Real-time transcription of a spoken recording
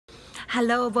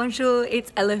Hello, bonjour,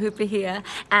 it's Ella Hooper here,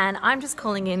 and I'm just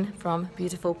calling in from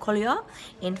beautiful Collioure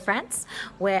in France,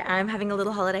 where I'm having a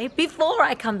little holiday before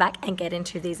I come back and get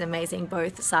into these amazing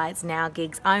Both Sides Now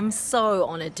gigs. I'm so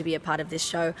honoured to be a part of this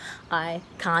show. I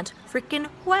can't freaking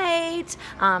wait.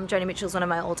 Joni Mitchell's one of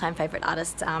my all-time favourite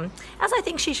artists, as I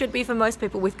think she should be for most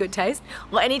people with good taste,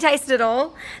 or any taste at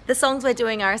all. The songs we're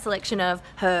doing are a selection of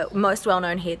her most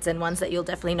well-known hits and ones that you'll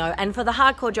definitely know. And for the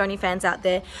hardcore Joni fans out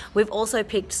there, we've also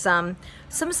picked some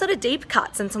sort of deep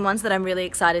cuts and some ones that I'm really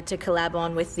excited to collab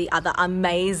on with the other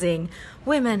amazing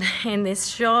women in this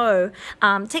show.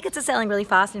 Tickets are selling really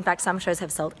fast. In fact, some shows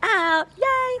have sold out.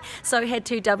 Yay! So head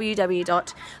to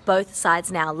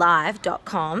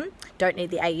www.bothsidesnowlive.com. Don't need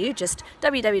the AU, just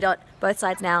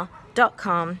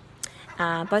www.bothsidesnow.com.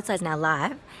 Both Sides Now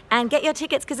Live, and get your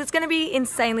tickets because it's going to be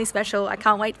insanely special. I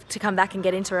can't wait to come back and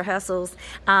get into rehearsals.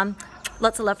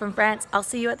 Lots of love from France. I'll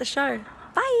see you at the show.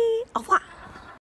 Bye. Au revoir.